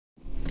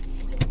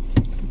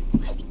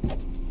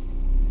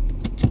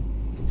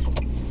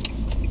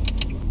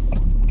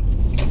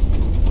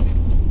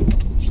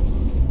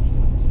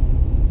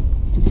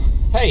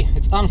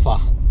unfa,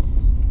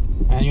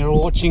 and you're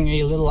watching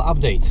a little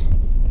update.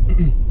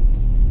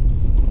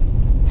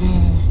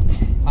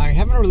 I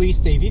haven't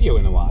released a video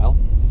in a while,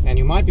 and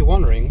you might be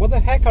wondering, what the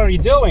heck are you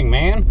doing,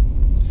 man?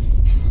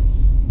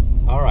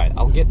 Alright,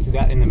 I'll get to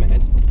that in a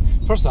minute.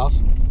 First off,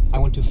 I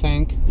want to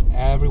thank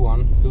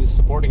everyone who's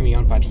supporting me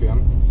on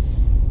Patreon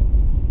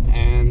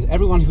and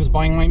everyone who's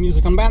buying my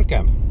music on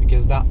Bandcamp,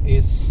 because that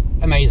is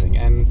amazing.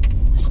 And,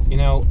 you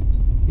know,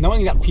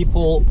 knowing that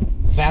people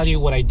value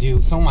what I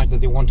do so much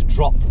that they want to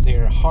drop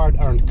their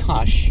hard-earned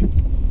cash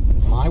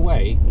my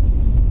way,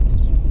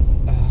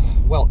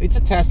 well, it's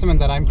a testament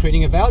that I'm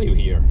creating a value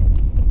here.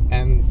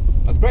 And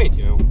that's great,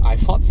 you know, I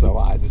thought so,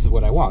 this is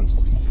what I want.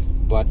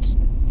 But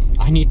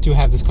I need to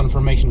have this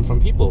confirmation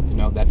from people to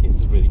know that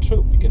it's really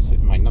true, because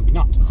it might not be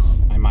not.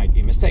 I might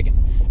be mistaken.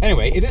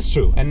 Anyway, it is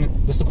true,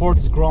 and the support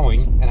is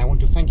growing, and I want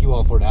to thank you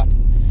all for that.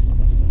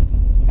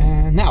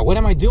 And now, what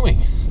am I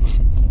doing?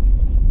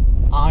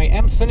 I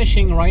am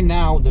finishing right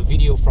now the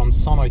video from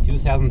Sonoy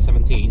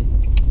 2017,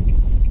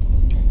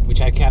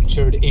 which I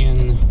captured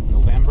in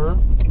November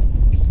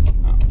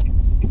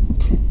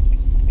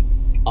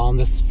on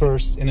this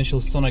first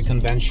initial Sonoy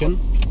convention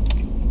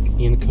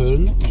in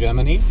Köln,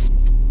 Germany.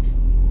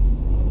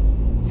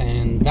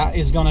 And that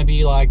is gonna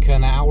be like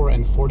an hour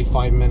and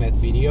 45-minute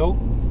video,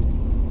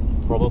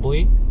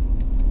 probably,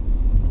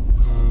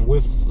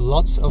 with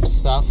lots of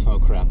stuff. Oh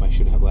crap, I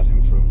should have let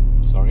him through,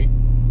 sorry.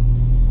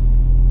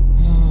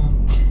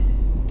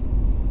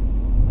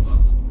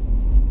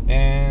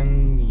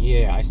 And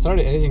yeah, I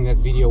started editing that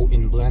video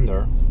in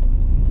Blender,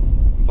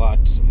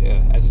 but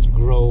as it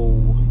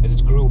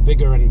grew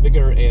bigger and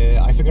bigger,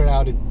 I figured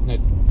out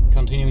that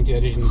continuing to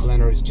edit in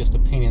Blender is just a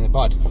pain in the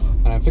butt,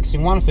 and I'm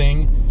fixing one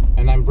thing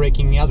and I'm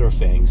breaking the other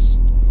things.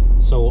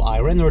 So I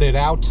rendered it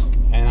out,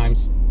 and I'm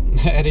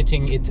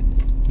editing it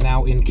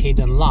now in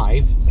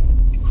Kdenlive,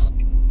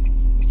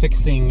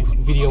 fixing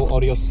video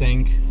audio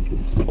sync,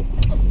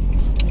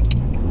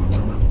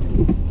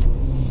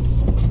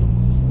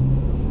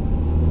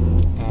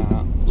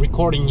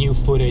 recording new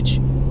footage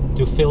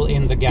to fill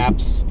in the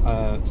gaps,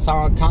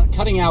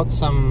 cutting out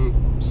some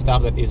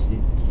stuff that is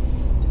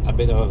a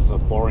bit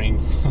of boring.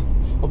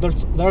 Well,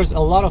 there's a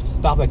lot of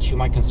stuff that you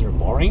might consider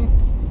boring.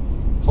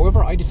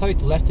 However, I decided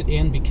to left it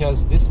in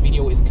because this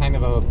video is kind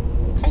of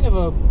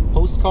a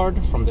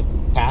postcard from the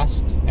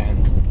past,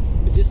 and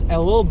it is a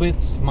little bit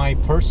my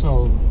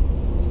personal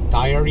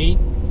diary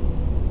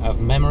of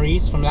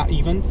memories from that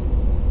event.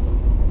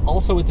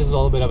 Also, it is a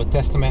little bit of a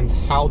testament.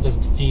 How does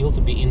it feel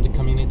to be in the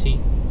community?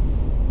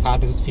 How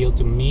does it feel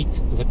to meet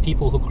the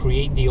people who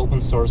create the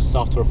open source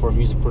software for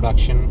music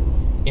production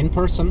in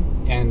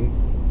person, and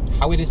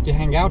how it is to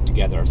hang out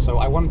together? So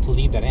I wanted to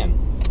leave that in,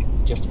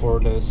 just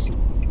for this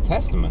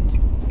testament.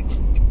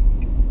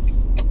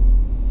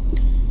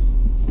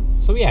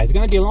 So yeah, it's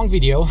gonna be a long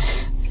video.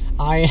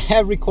 I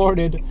have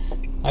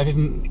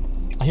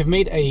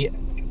made a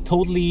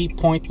totally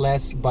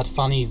pointless but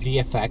funny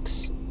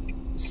VFX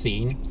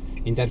scene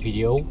in that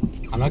video.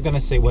 I'm not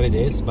gonna say what it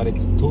is, but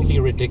it's totally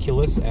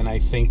ridiculous, and I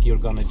think you're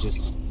gonna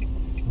just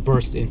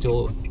burst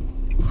into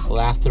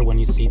laughter when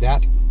you see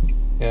that.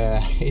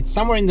 It's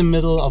somewhere in the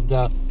middle of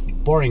the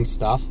boring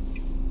stuff,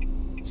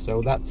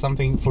 so that's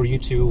something for you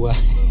to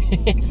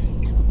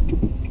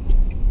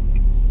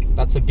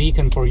that's a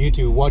beacon for you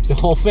to watch the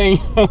whole thing.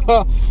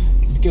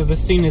 It's because the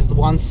scene is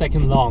 1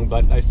 second long,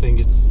 but I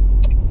think it's,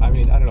 I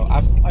don't know,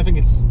 I think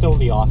it's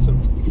totally awesome.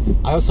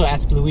 I also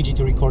asked Luigi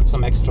to record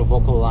some extra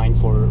vocal line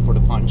for the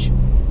punch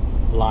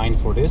line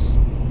for this,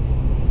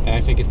 and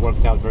I think it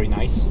worked out very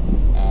nice.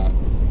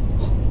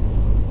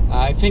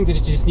 I think that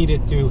it just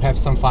needed to have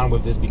some fun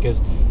with this, because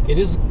it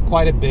is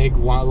quite a big,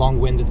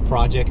 long-winded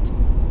project.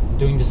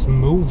 Doing this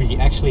movie,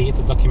 actually it's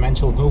a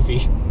documentary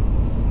movie,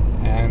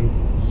 and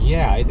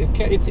yeah,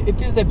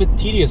 it is a bit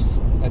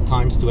tedious at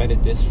times to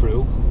edit this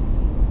through,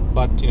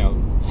 but you know,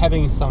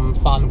 having some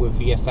fun with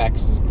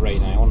VFX is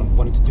great. And I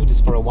wanted to do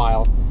this for a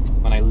while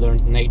when I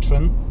learned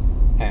Natron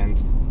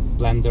and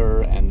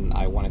Blender, and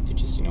I wanted to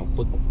just, you know,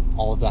 put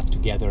all of that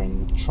together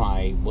and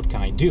try what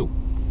can I do.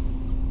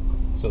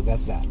 So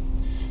that's that.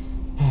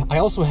 I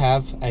also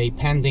have a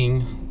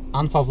pending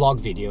unfa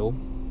vlog video,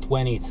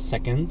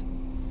 22nd,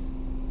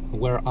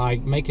 where I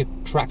make a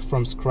track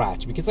from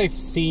scratch, because I've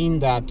seen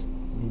that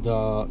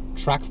the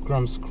track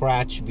from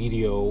scratch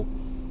video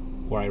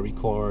where I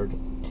record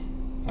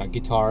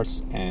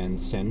guitars and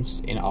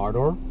synths in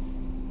Ardor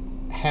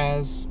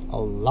has a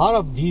lot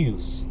of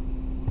views,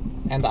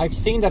 and I've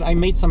seen that I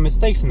made some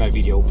mistakes in that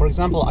video. For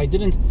example, I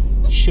didn't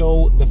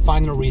show the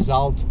final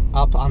result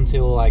up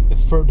until like the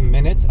 3rd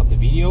minute of the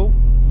video.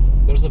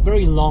 There's a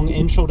very long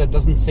intro that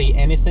doesn't say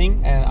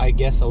anything, and I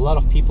guess a lot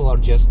of people are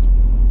just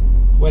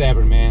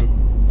whatever,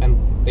 man,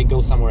 and they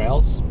go somewhere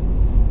else.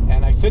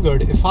 And I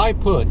figured if I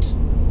put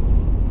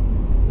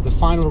the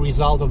final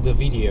result of the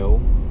video,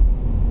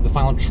 the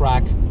final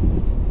track,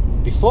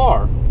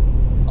 before,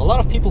 a lot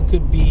of people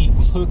could be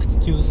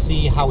hooked to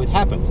see how it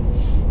happened,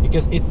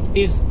 because it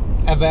is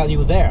a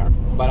value there,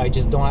 but I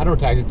just don't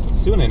advertise it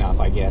soon enough,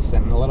 I guess,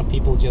 and a lot of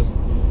people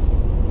just,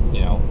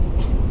 you know,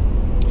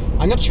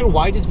 I'm not sure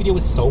why this video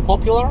is so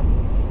popular.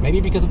 Maybe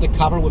because of the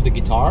cover with the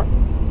guitar.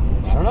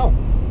 I don't know.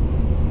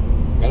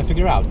 Gotta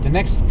figure out. The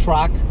next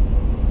track,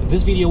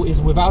 this video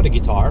is without a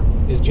guitar.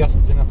 It's just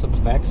synth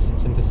effects.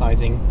 It's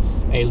synthesizing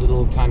a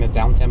little kind of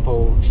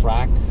down-tempo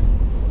track.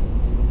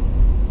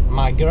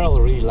 My girl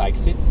really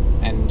likes it,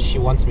 and she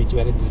wants me to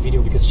edit this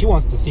video because she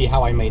wants to see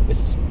how I made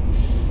this.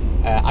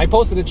 I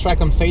posted a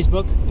track on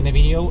Facebook in a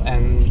video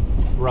and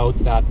wrote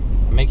that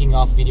a making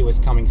of video is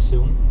coming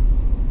soon.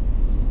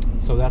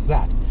 So that's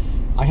that.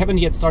 I haven't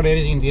yet started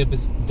editing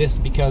this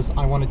because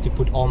I wanted to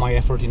put all my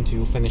effort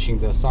into finishing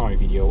the summary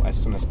video as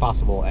soon as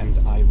possible, and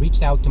I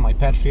reached out to my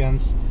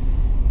Patreons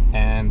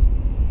and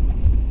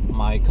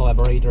my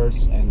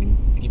collaborators and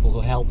people who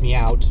help me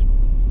out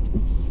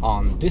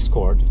on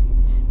Discord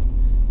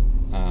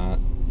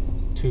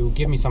to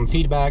give me some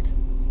feedback,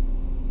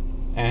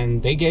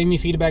 and they gave me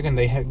feedback, and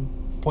they had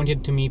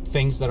pointed to me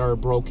things that are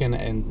broken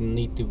and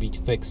need to be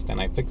fixed, and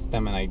I fixed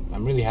them, and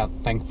I'm really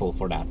thankful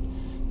for that.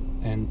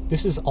 And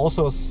this is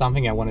also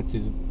something I wanted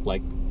to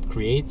like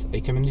create,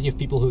 a community of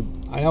people who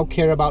I know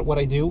care about what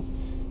I do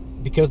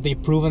because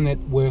they've proven it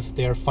with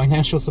their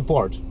financial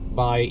support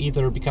by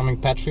either becoming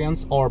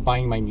Patreons or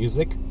buying my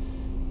music.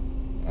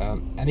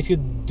 And if you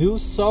do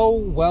so,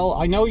 well,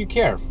 I know you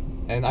care,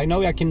 and I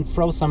know I can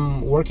throw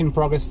some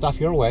work-in-progress stuff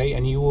your way,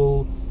 and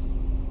you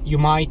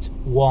might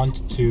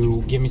want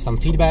to give me some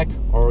feedback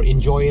or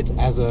enjoy it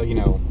as a, you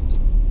know,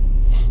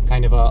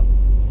 kind of a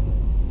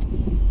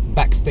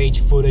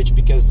backstage footage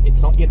because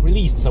it's not yet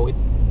released. So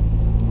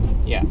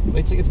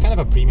it's kind of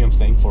a premium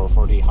thing for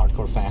the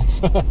hardcore fans.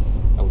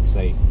 I would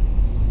say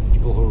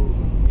people who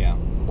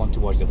want to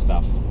watch that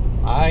stuff.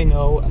 I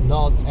know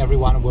not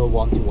everyone will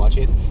want to watch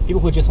it.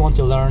 People who just want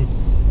to learn,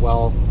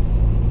 well,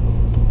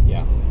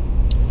 yeah.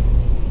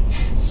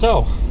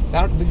 So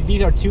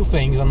these are two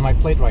things on my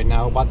plate right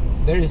now, but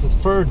there is this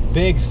third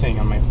big thing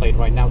on my plate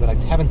right now that I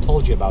haven't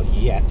told you about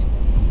yet.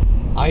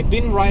 I've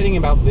been writing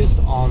about this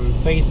on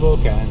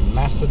Facebook and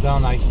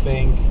Mastodon, I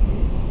think,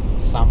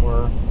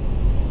 somewhere.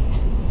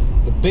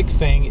 The big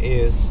thing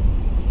is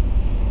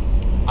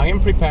I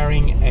am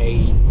preparing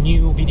a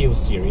new video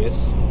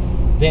series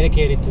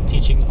dedicated to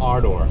teaching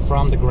Ardor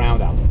from the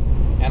ground up.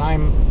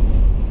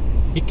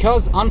 And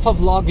because unfa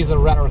vlog is a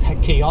rather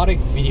chaotic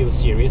video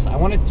series, I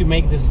wanted to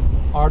make this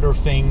Ardor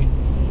thing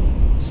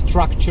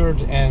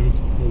structured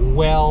and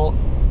well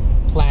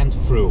planned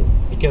through,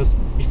 because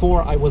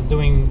before I was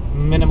doing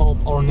minimal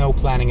or no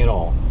planning at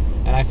all,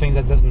 and I think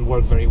that doesn't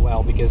work very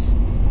well because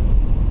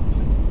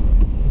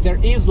there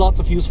is lots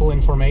of useful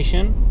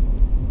information,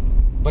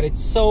 but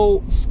it's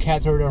so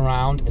scattered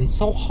around and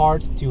so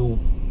hard to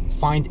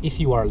find if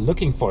you are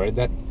looking for it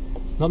that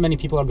not many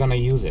people are gonna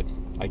use it,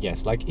 I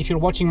guess. Like, if you're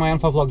watching my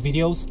unfa vlog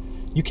videos,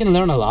 you can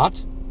learn a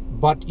lot,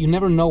 but you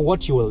never know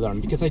what you will learn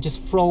because I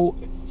just throw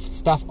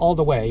stuff all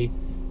the way,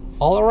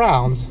 all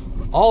around,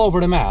 all over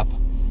the map,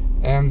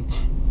 and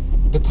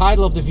the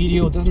title of the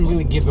video doesn't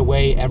really give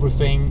away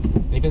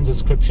everything, even the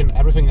description,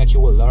 everything that you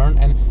will learn.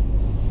 And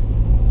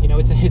you know,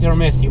 it's a hit or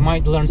miss. You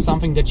might learn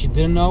something that you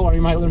didn't know, or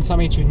you might learn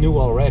something that you knew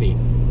already.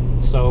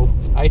 So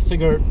I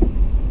figured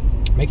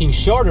making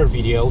shorter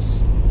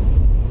videos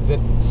that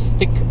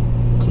stick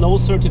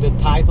closer to the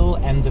title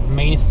and the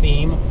main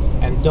theme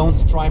and don't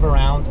strive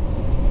around,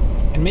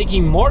 and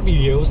making more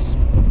videos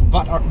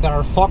but that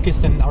are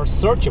focused and are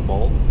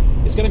searchable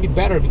is going to be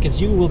better, because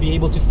you will be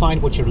able to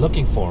find what you're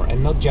looking for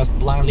and not just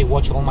blindly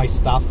watch all my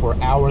stuff for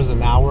hours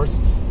and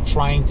hours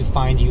trying to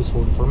find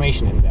useful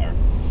information in there.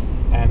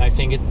 And I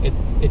think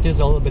it is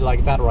a little bit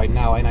like that right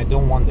now, and I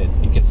don't want it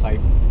because I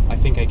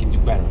think I can do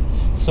better.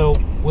 So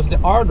with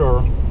the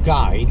Ardor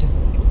guide,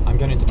 I'm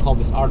going to call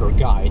this Ardor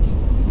guide,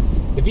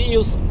 the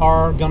videos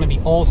are going to be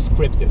all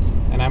scripted,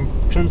 and I'm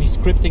currently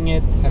scripting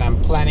it, and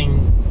I'm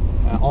planning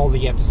all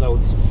the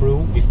episodes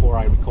through before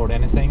I record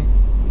anything.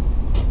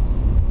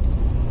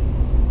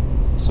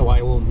 So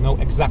I will know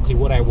exactly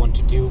what I want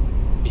to do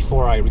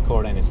before I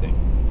record anything,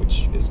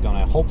 which is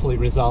gonna hopefully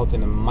result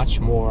in a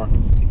much more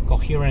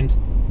coherent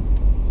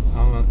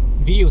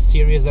video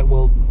series that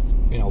will,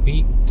 you know,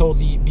 be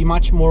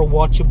much more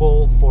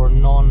watchable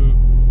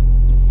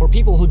for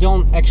people who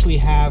don't actually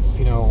have,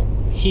 you know,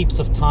 heaps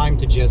of time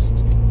to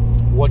just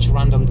watch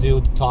random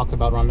dude talk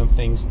about random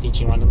things,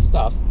 teaching random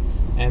stuff,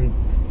 and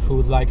who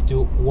would like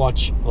to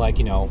watch, like,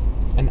 you know,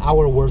 an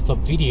hour worth of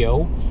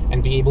video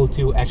and be able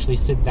to actually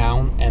sit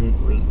down and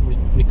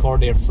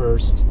record their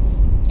first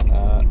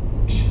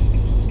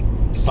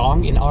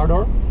song in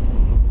Ardor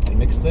and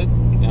mixed it.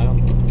 You know,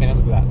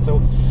 cannot do that. So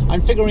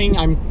I'm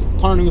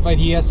partnering with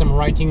ideas. I'm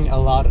writing a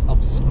lot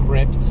of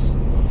scripts,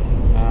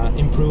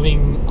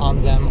 improving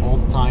on them all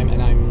the time,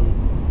 and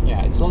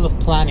it's a lot of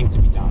planning to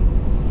be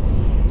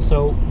done.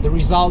 So the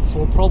results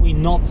will probably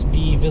not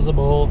be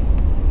visible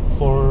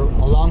for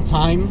a long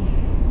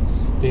time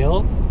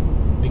still,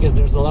 because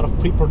there's a lot of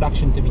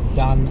pre-production to be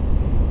done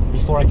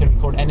before I can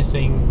record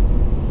anything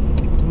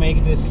to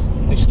make this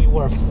actually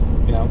worth,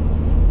 you know.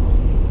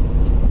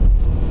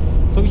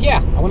 So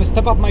yeah, I want to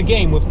step up my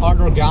game with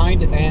Ardor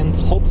Guide, and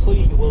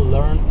hopefully you will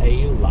learn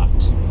a lot.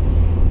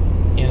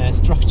 in a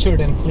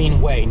structured and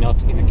clean way,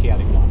 not in a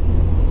chaotic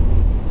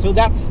one. So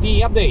that's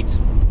the update.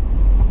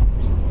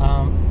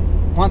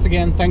 Once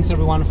again, thanks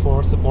everyone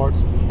for support,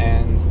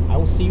 and I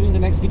will see you in the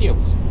next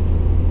videos.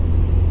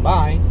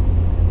 Bye!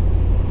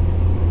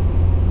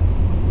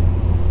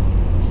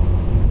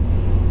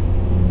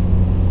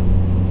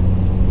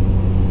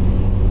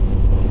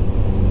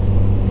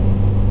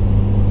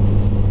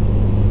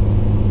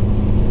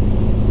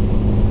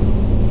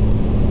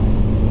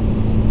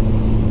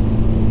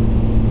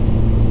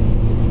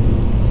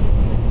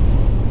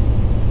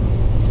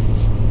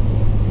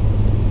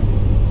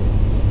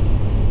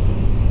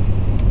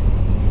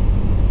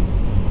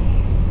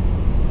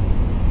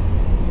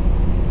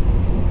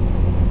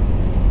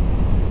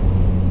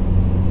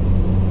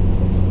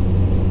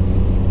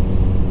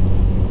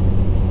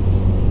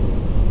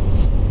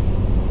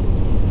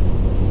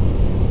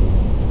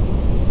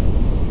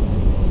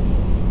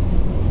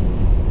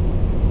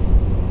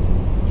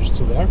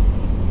 There.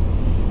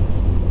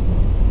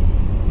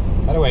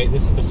 By the way,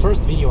 this is the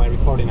first video I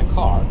record in a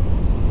car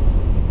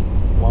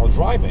while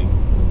driving.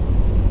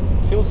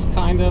 Feels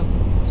kind of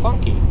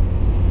funky.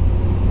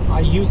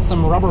 I used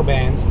some rubber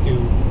bands to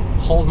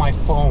hold my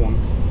phone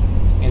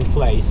in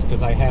place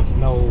because I have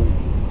no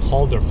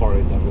holder for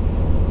it that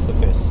would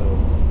suffice, so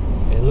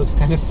it looks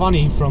kind of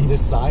funny from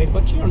this side,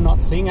 but you're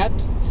not seeing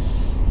it.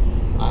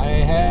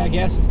 I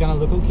guess it's gonna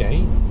look okay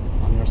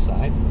on your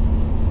side.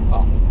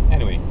 Well,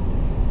 anyway,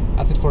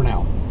 that's it for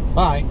now.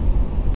 Bye!